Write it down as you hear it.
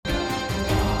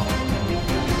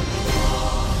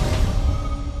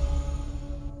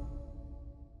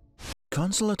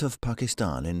Consulate of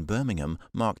Pakistan in Birmingham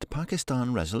marked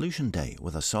Pakistan Resolution Day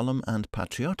with a solemn and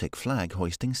patriotic flag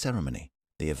hoisting ceremony.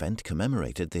 The event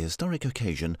commemorated the historic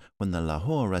occasion when the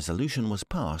Lahore Resolution was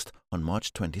passed on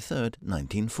March 23,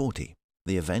 1940.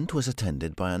 The event was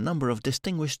attended by a number of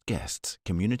distinguished guests,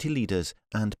 community leaders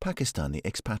and Pakistani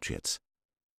expatriates.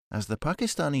 As the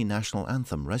Pakistani national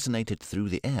anthem resonated through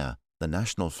the air, the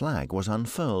national flag was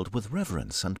unfurled with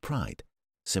reverence and pride,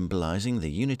 symbolizing the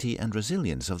unity and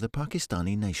resilience of the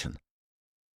Pakistani nation.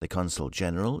 The Consul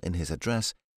General, in his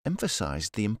address,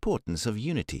 emphasized the importance of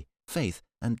unity, faith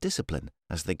and discipline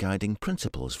as the guiding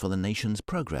principles for the nation's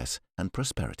progress and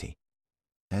prosperity.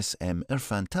 SM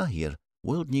Irfan Tahir,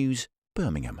 World News,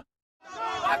 Birmingham.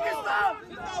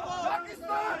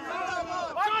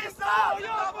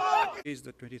 It is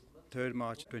the 23rd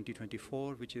March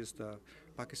 2024, which is the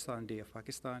Pakistan Day of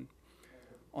Pakistan.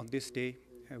 On this day,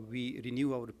 we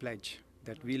renew our pledge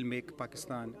that we'll make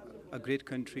Pakistan a great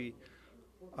country,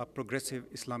 a progressive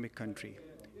Islamic country,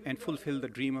 and fulfill the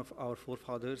dream of our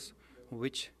forefathers,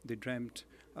 which they dreamt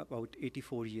about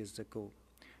 84 years ago.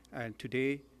 And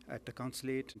today, at the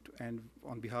consulate, and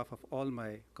on behalf of all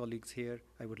my colleagues here,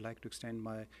 I would like to extend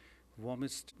my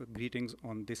warmest greetings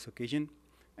on this occasion,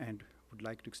 and would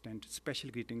like to extend special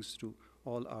greetings to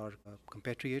all our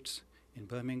compatriots in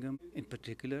Birmingham in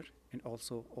particular, and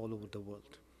also all over the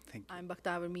world. Thank you. I'm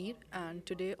Bakhtavar Mir, and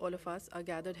today all of us are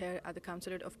gathered here at the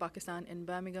Consulate of Pakistan in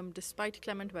Birmingham despite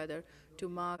clement weather to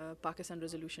mark Pakistan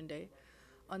Resolution Day.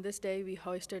 On this day, we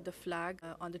hoisted the flag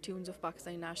on the tunes of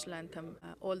Pakistani national anthem,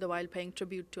 all the while paying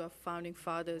tribute to our founding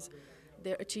fathers,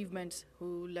 their achievements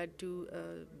who led to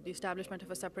the establishment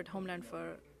of a separate homeland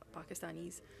for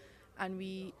Pakistanis. And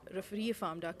we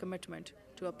reaffirmed our commitment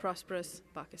to a prosperous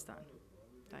Pakistan.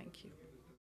 Thank you.